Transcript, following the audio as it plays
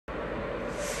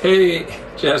Hey,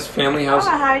 Jazz family,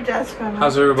 hi, Jazz family.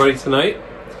 How's everybody tonight?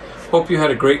 Hope you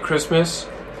had a great Christmas.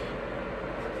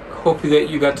 Hope that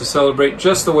you got to celebrate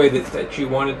just the way that you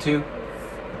wanted to.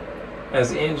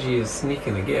 As Angie is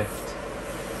sneaking a gift.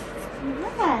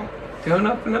 What? Don't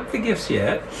open up the gifts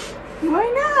yet.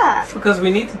 Why not? Because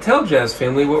we need to tell Jazz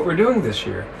family what we're doing this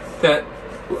year. That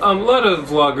a lot of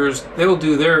vloggers, they'll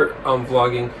do their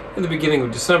vlogging in the beginning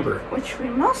of December. Which we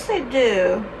mostly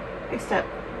do, except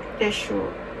this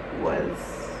year was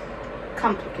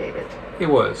complicated. It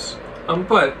was.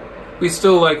 But we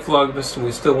still like Vlogmas, and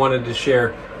we still wanted to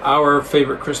share our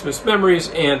favorite Christmas memories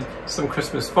and some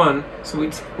Christmas fun. So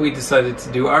we decided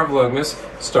to do our Vlogmas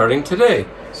starting today.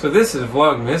 So this is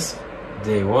Vlogmas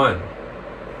Day 1.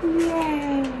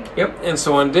 Yay! Yep, and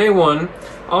so on Day 1,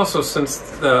 also since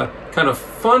the kind of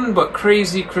fun but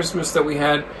crazy Christmas that we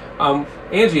had,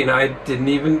 Angie and I didn't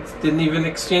even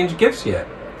exchange gifts yet.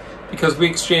 Because we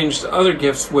exchanged other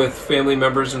gifts with family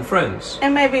members and friends.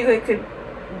 And maybe we could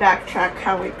backtrack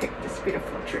how we picked this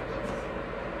beautiful tree.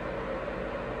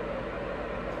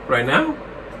 Right now?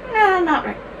 No, not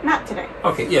right. Not today.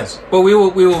 Okay, yes. Well, we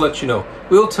will let you know.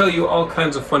 We will tell you all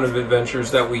kinds of fun of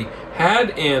adventures that we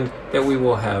had and that we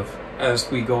will have as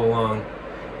we go along.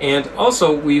 And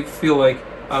also, we feel like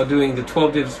doing the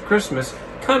 12 Days of Christmas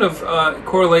kind of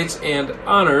correlates and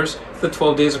honors the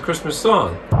 12 Days of Christmas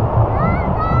song.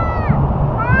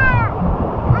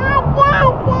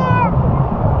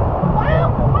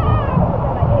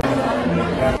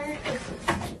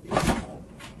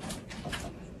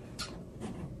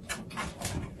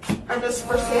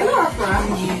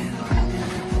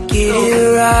 Get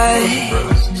it right,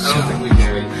 so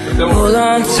hold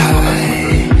on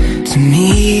tight to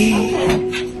me.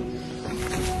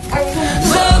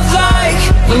 Love like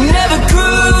we never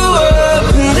grew up,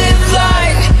 and live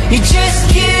like you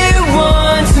just get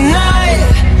one tonight.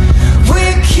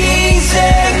 We're kings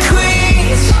and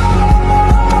queens.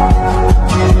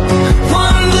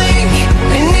 One blink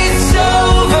and it's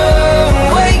over.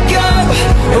 Wake up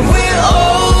and we're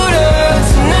older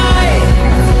tonight.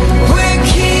 We're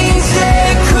kings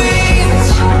and queens.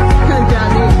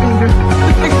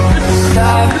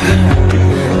 Stop,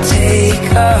 take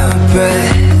a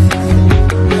breath,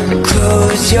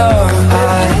 close your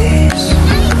eyes,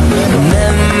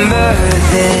 remember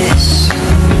this.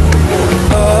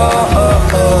 Oh, oh,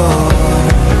 oh,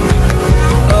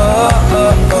 oh,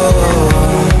 oh, oh,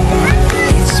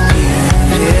 it's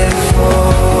beautiful.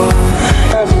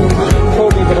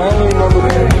 Told me, but I only remember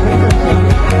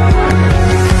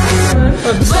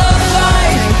Love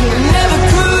like we never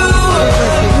grew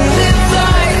up, live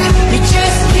like you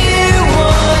just get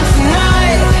one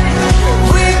tonight.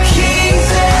 We're kings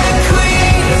and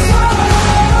queens.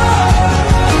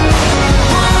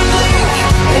 One blink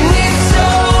and it's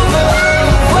over.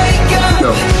 Wake up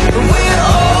and we're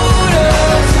older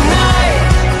tonight.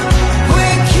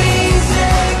 We're kings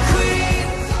and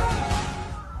queens.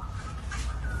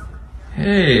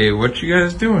 Hey, what you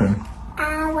guys doing?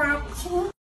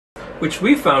 Which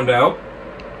we found out,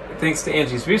 thanks to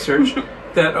Angie's research,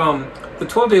 that the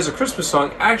 12 Days of Christmas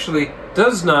song actually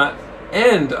does not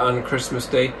end on Christmas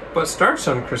Day, but starts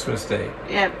on Christmas Day.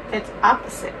 Yeah, it's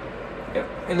opposite. Yep.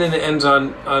 And then it ends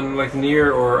on like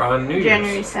near or on New Year's.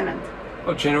 January 7th.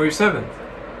 Oh, January 7th.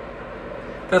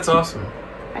 That's awesome.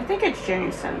 I think it's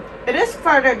January 7th. It is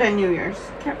farther than New Year's.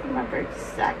 Can't remember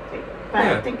exactly, but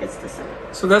Yeah. I think it's the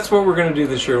 7th. So that's what we're going to do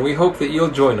this year, and we hope that you'll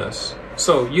join us.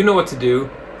 So you know what to do.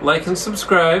 Like and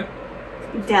subscribe.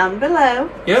 Down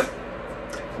below. Yep.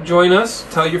 Join us.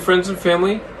 Tell your friends and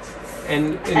family.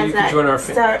 And you can join our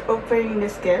family. Start opening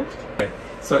this gift. Okay.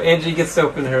 So Angie gets to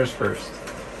open hers first.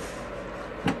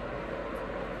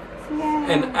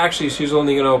 Yeah. And actually, she's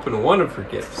only going to open one of her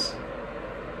gifts.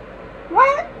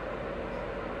 What?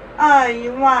 Oh,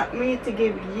 you want me to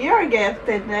give your gift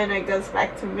and then it goes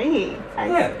back to me.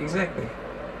 Yeah, exactly.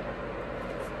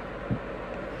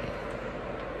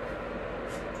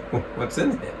 What's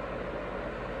in it?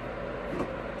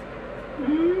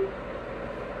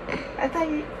 I thought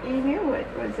you knew what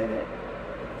was in it.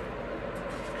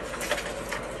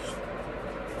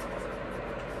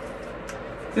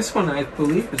 This one, I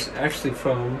believe, is actually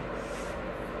from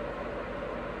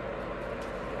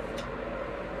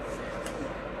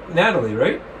Natalie,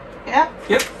 right? Yep.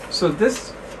 Yep. So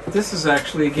this is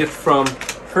actually a gift from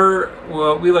her,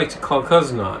 well, we like to call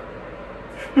cousin aunt.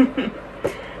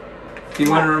 Do you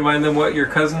want to remind them what your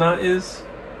cousin aunt is?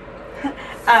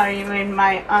 Oh, you mean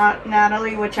my Aunt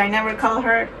Natalie, which I never call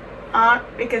her aunt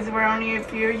because we're only a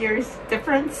few years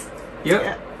difference? Yep.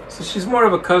 Yeah. So she's more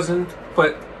of a cousin,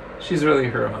 but she's really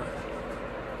her aunt.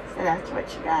 So that's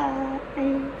what you got.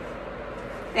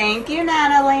 Thank you,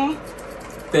 Natalie.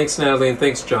 Thanks, Natalie, and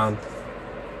thanks, John.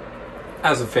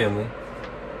 As a family.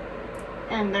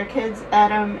 And their kids,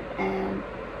 Adam and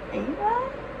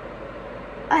Ava?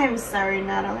 I am sorry,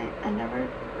 Natalie. I never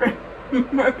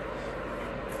remember.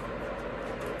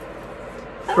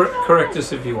 Correct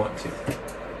us if you want to.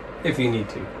 If you need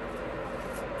to.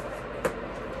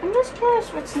 I'm just curious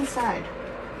what's inside.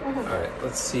 Alright,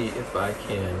 let's see if I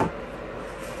can.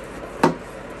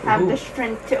 Have the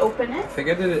strength to open it. I think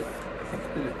I did it.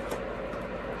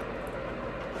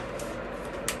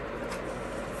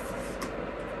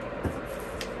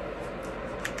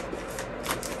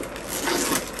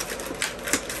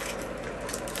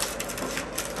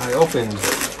 I opened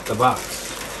the box.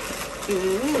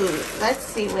 Ooh, let's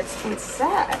see what's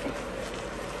inside.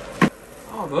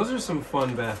 Oh, those are some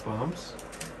fun bath bombs.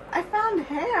 I found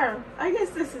hair. I guess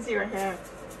this is your hair.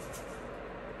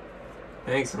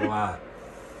 Thanks a lot.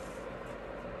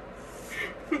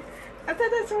 I thought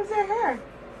this was your hair.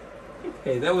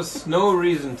 Hey, that was no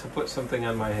reason to put something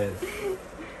on my head.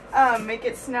 Make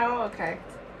it snow? Okay.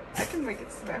 I can make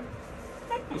it snow.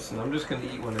 Listen, I'm just gonna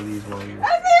eat one of these while you're...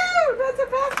 I knew! That's a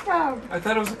bath bomb. I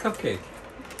thought it was a cupcake.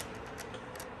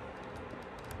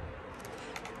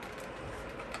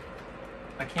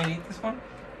 I can't eat this one?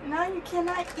 No, you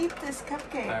cannot eat this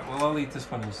cupcake. Alright, well I'll eat this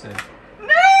one instead.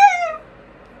 No!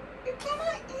 You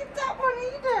cannot eat that one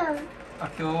either.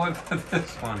 Okay, well what about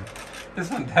this one? This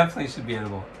one definitely should be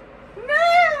edible.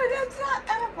 No, that's not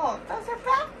edible. Those are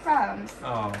bath bombs.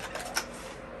 Oh.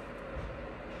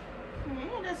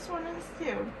 Yeah, this one is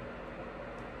too.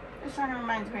 This one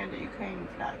reminds me of the Ukraine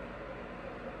flag.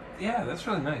 Yeah, that's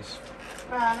really nice.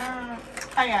 Oh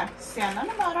yeah, stand on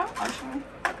the bottom. I'll show you.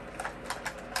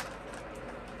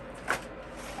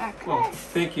 Okay. Well,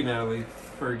 thank you, Natalie,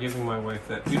 for giving my wife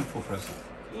that beautiful present.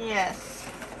 Yes.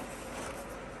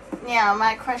 Now,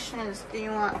 my question is, do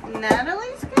you want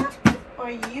Natalie's gift or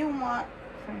you want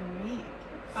from me?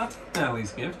 I'll take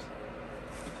Natalie's gift.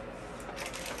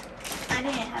 I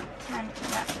didn't have time for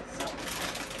that, so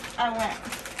I went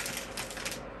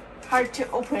hard to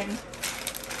open.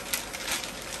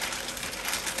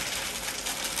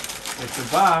 It's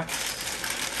a box.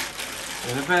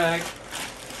 In a bag.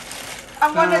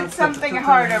 I wanted something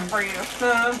harder for you.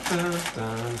 Dun, dun,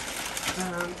 dun,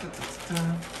 dun, dun,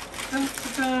 dun, dun,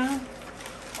 dun.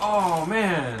 Oh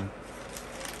man,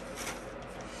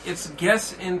 it's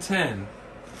guess in 10.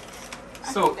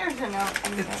 I So think there's a note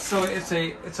in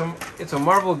there. it's a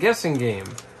Marvel guessing game.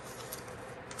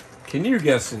 Can you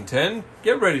guess in 10?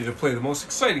 Get ready to play the most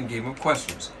exciting game of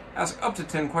questions. Ask up to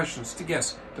 10 questions to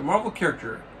guess the Marvel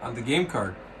character on the game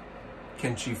card.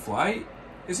 Can she fly?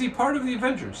 Is he part of the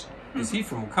Avengers? Is he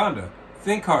from Wakanda?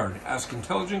 Think hard, ask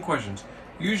intelligent questions,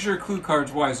 use your clue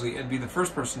cards wisely, and be the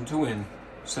first person to win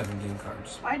 7 game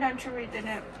cards. Why don't you read the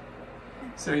note?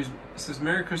 So it says,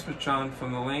 Merry Christmas, John,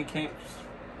 from the land camps.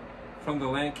 From the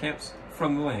land camps.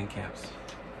 From the land camps.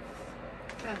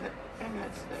 And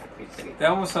that's the receipt. That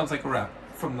almost sounds like a rap.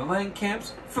 From the land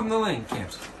camps. From the land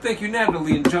camps. Thank you,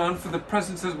 Natalie and John, for the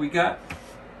presents that we got.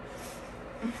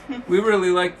 We really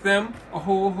like them a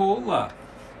whole lot.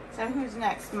 So who's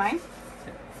next? Mine?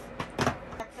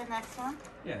 That's the next one?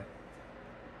 Yeah.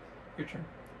 Your turn.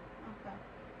 Okay.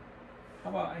 How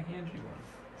about I hand you one?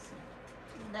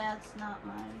 That's not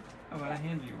mine. How about I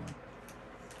hand you one?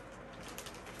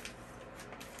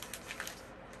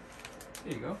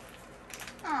 There you go.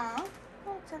 Aw,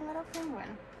 that's a little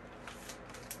penguin.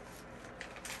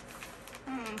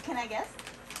 Can I guess?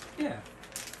 Yeah.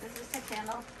 Is this a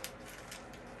candle?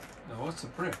 No, it's a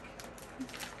brick.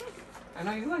 I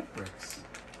know you like bricks.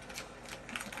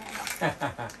 It's a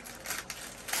candle.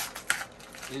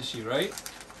 Is she right?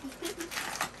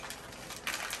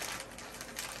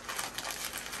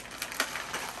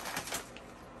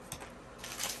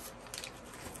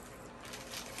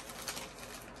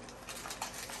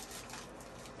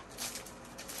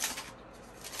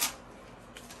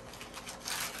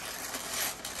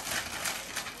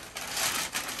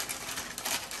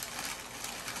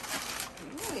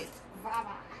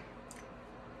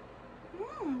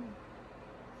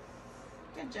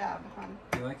 Good job, hon.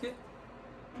 You like it?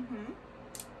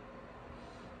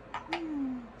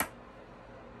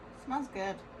 Smells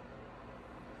good.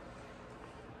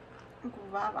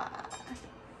 Guava.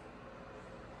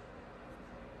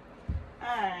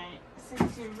 Alright,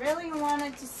 since you really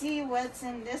wanted to see what's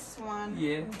in this one,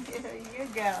 Yeah. here you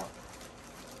go.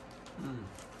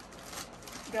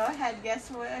 Go ahead, guess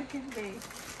what it could be.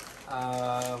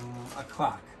 A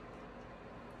clock.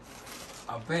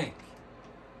 A bank.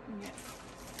 Yes.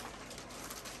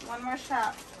 One more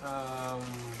shot.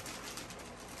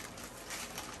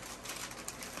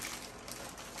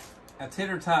 A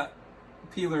tater tot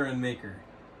peeler and maker.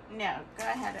 No, go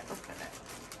ahead and open it.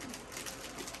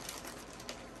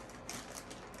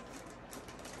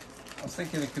 I was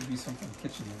thinking it could be something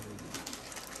kitchen related.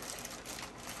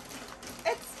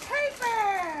 It's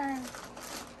paper!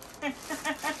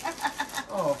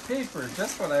 Oh, paper.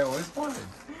 That's what I always wanted.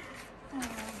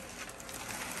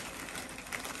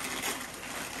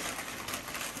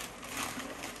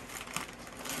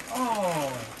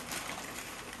 Oh.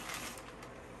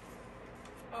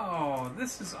 Oh,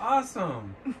 this is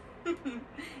awesome.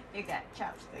 You got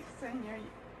chopsticks in your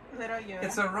little Yoda.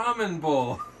 It's a ramen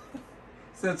bowl.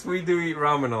 Since we do eat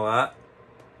ramen a lot.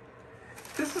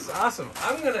 This is awesome.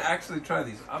 I'm going to actually try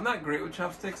these. I'm not great with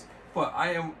chopsticks, but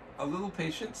I am a little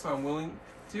patient, so I'm willing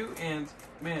to. And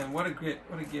man, what a gift.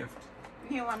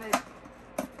 You want to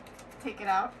take it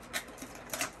out?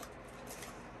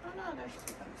 Oh no, there's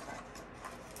two inside.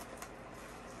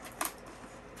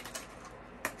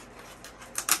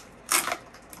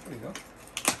 There you go.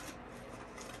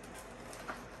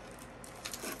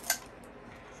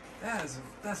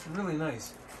 That's really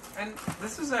nice. And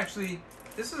this is actually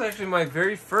my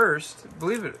very first,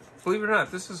 believe it or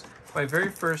not, this is my very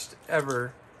first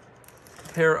ever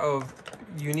pair of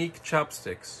unique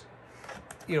chopsticks.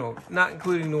 You know, not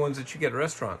including the ones that you get at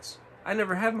restaurants. I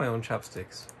never had my own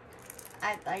chopsticks.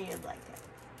 I thought you'd like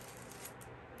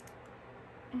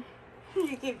it.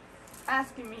 You keep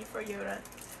asking me for Yoda.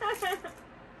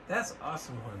 That's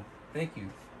awesome, hon. Thank you.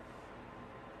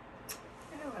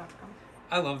 You're welcome.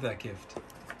 I love that gift.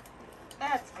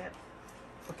 That's good.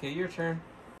 Okay, your turn.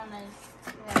 Yeah.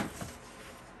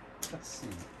 Let's see.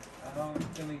 I'm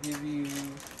gonna give you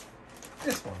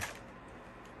this one.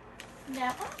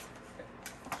 That one?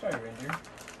 Sorry, Ranger.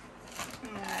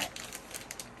 Alright.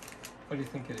 What do you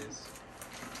think it is?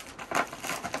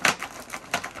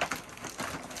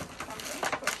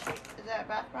 Is that a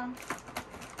bathroom?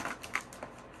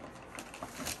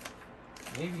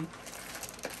 Maybe.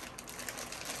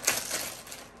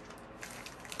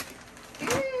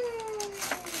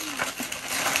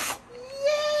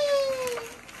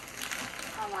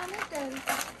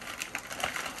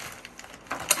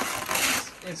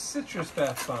 It's citrus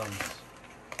bath bombs.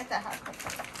 It's a hot cup.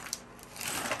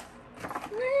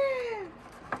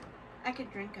 I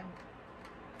could drink them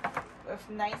with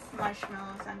nice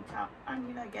marshmallows on top.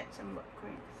 I'm gonna get some whipped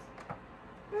creams.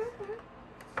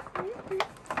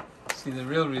 See, the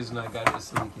real reason I got it is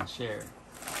so we can share.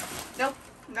 Nope,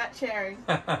 not sharing.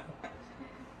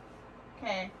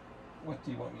 Okay. What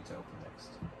do you want me to open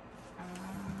next?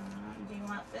 Do you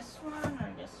want this one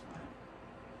or this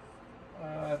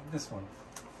one? This one.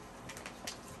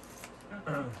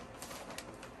 There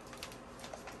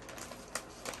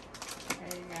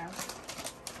you go.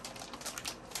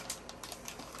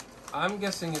 I'm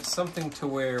guessing it's something to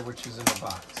wear, which is in a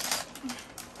box.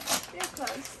 You're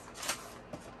close.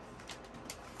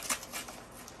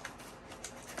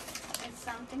 It's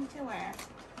something to wear.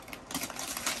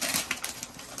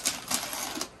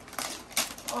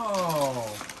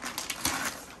 Oh.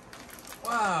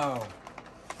 Wow.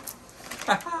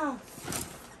 Haha.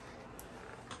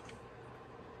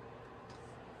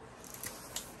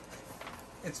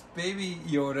 It's Baby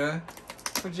Yoda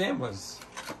pajamas.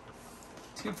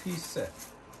 2-piece set.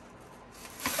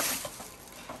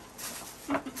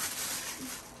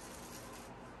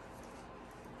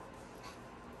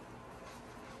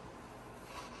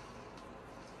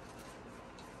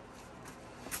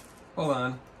 Hold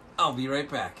on. I'll be right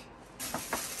back.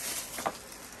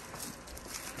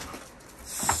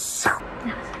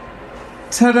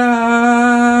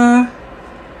 Ta-da!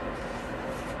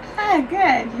 Ah,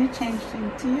 good. You changed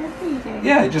into your PJ.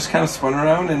 Yeah, I just kind of spun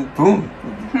around and boom.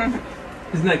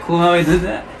 Isn't that cool how I did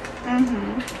that?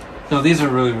 Mm-hmm. No, these are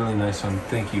really, really nice ones.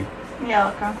 Thank you. You're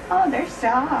welcome. Oh, they're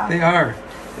soft. They are.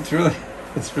 It's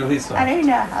really soft. I didn't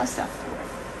know how soft they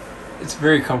were. It's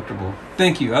very comfortable.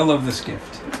 Thank you. I love this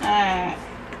gift. Alright.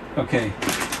 Okay.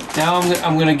 Now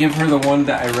I'm gonna give her the one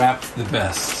that I wrapped the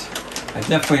best. I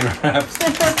definitely wrapped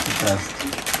the best.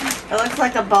 It looks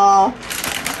like a ball.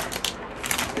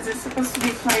 Is it supposed to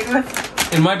be played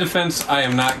with? In my defense, I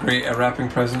am not great at wrapping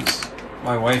presents.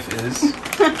 My wife is.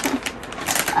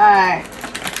 Alright.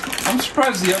 I'm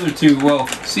surprised the other two, well,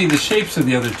 see, the shapes of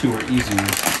the other two are easier.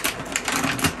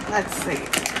 Let's see.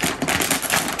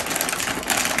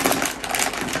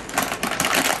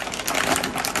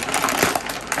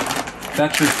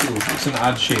 That's her too. It's an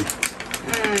odd shape.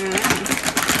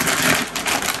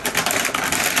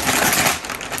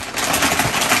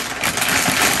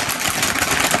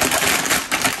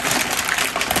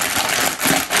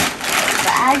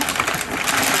 Bag?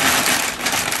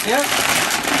 Yep.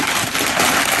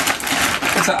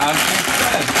 It's an odd-shaped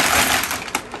bed.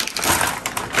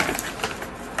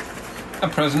 A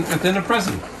present within a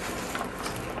present.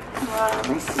 Well, at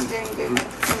least you didn't give me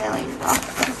a million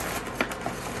boxes.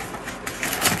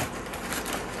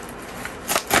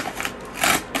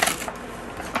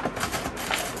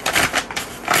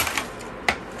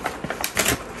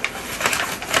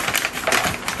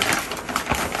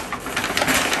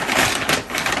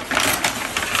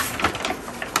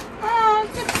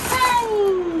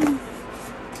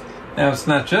 Now it's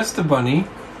not just a bunny,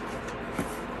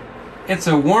 it's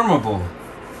a warmable.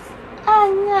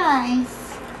 Oh, nice.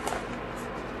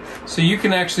 So you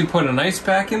can actually put an ice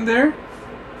pack in there,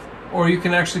 or you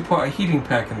can actually put a heating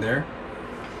pack in there,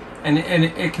 and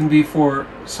it can be for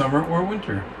summer or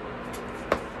winter.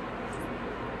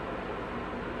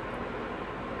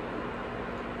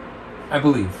 I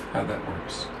believe how that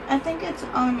works. I think it's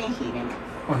only heating.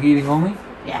 Oh, heating only?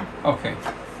 Yeah. Okay.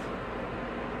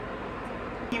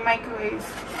 Your microwave.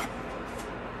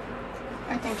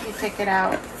 I think you take it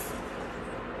out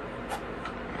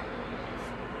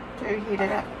to heat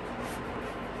it up.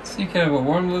 So you can have a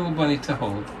warm little bunny to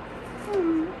hold.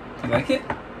 Mm. You like it?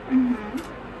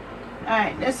 Mm-hmm.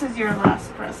 Alright, this is your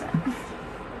last present.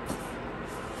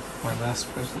 My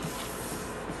last present.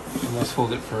 I must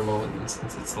hold it for a moment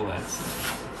since it's the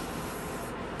last.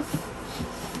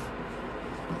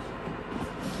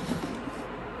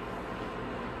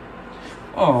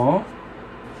 Oh.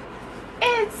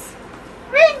 It's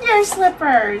reindeer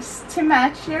slippers to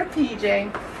match your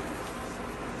PJ.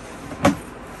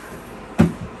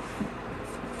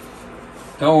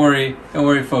 Don't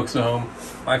worry, folks at home.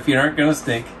 My feet aren't gonna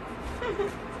stink.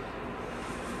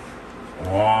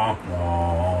 Wah,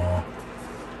 wah.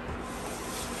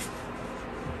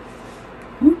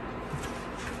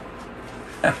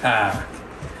 Haha.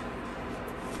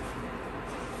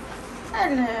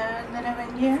 Hello, little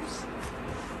reindeers.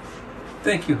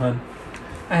 Thank you, hon.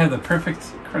 I have the perfect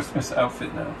Christmas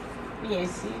outfit now.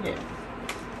 Yes, you do.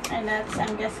 And that's,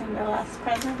 I'm guessing, the last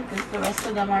present because the rest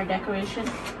of them are decoration.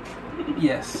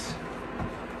 Yes.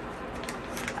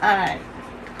 Alright.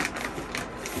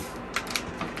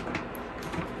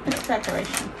 It's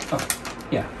decoration. Oh,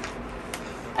 yeah.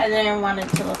 I didn't want it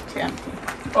to look too empty.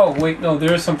 Oh, wait, no,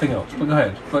 there is something else. But go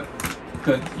ahead. But,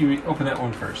 good. You open that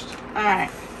one first. Alright.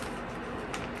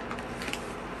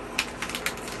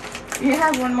 You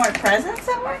have one more present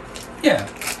somewhere? Yeah.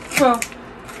 Well,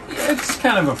 yeah, it's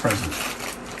kind of a present.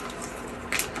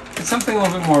 It's something a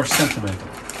little bit more sentimental.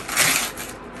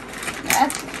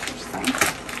 That's interesting.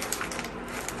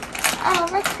 Oh,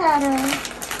 Ricardo.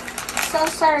 So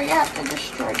sorry you have to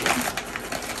destroy them.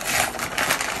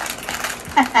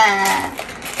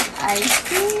 I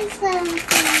see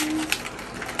something.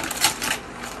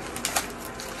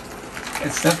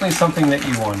 It's definitely something that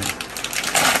you wanted.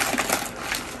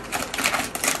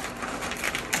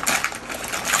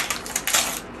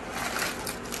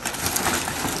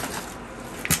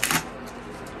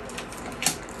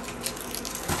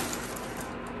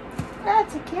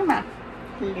 That's a camera.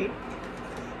 Click.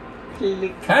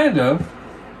 Click. Kind of.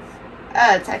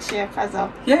 Oh, it's actually a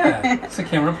puzzle. Yeah, it's a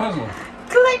camera puzzle.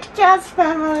 Click, Jazz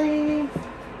family.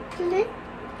 Click,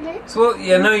 click. So, well,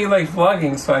 yeah, I know you like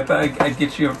vlogging, so I thought I'd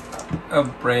get you a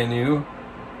brand new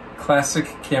classic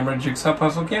camera jigsaw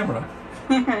puzzle camera.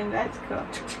 That's cool.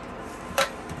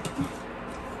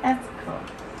 That's cool.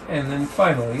 And then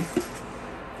finally,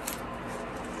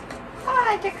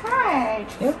 Oh, the card.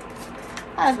 yep,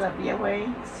 I love your ways.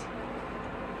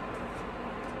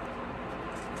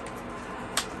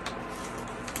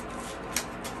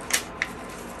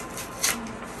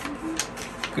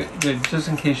 good, just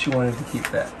in case you wanted to keep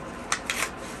that.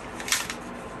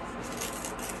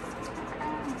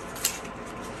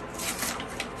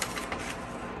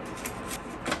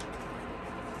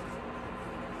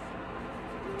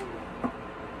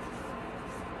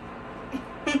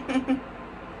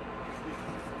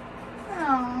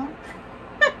 Oh,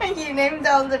 you named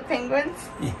all the penguins?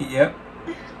 Yep.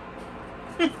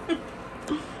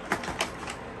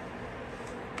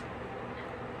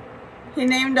 You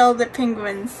named all the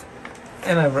penguins.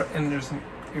 And there's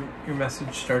your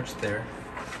message starts there.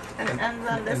 And ends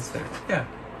on ends this. there. Yeah.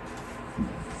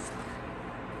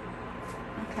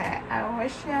 Okay, I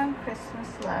wish you on Christmas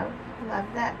love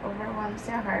that overwhelms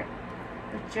your heart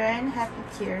with joy and happy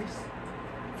tears.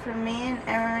 From me and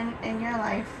everyone in your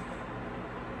life,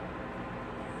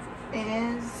 it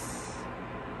is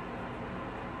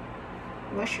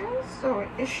wishes or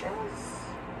issues?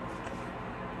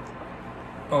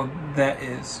 Oh, that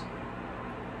is.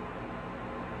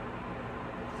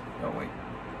 Oh wait.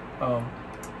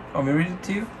 Want me to read it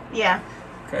to you? Yeah.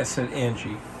 Okay, I said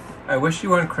Angie. I wish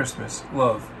you on Christmas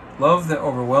love. Love that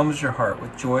overwhelms your heart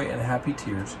with joy and happy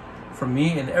tears. From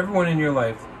me and everyone in your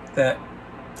life that...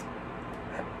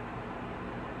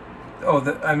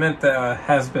 I meant that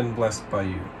has been blessed by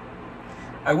you.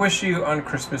 I wish you on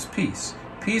Christmas peace.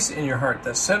 Peace in your heart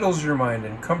that settles your mind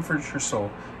and comforts your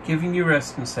soul, giving you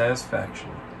rest and satisfaction.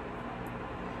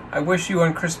 I wish you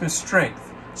on Christmas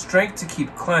strength. Strength to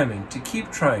keep climbing, to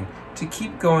keep trying, to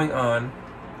keep going on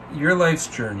your life's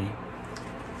journey.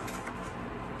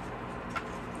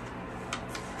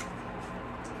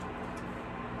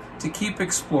 To keep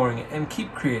exploring and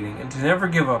keep creating, and to never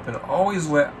give up, and always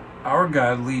let our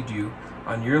God lead you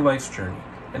on your life's journey.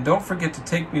 And don't forget to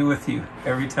take me with you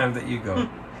every time that you go.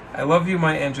 I love you,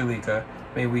 my Angelica.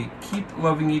 May we keep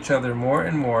loving each other more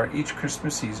and more each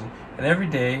Christmas season, and every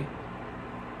day,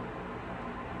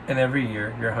 and every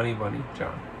year. Your honey bunny,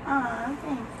 John. Aw,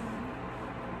 thank you.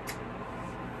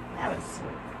 That was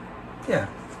sweet. Yeah.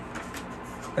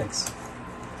 Thanks.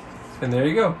 And there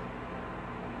you go.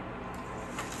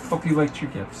 Hope you liked your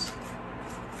gifts.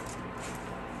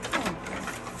 Thank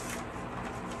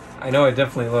you. I know I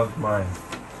definitely loved mine.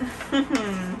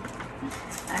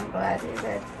 I'm glad you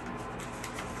did.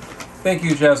 Thank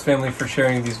you, Jazz family, for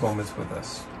sharing these moments with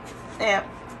us. Yep.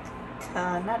 Till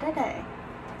another day.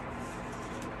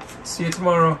 See you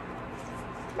tomorrow.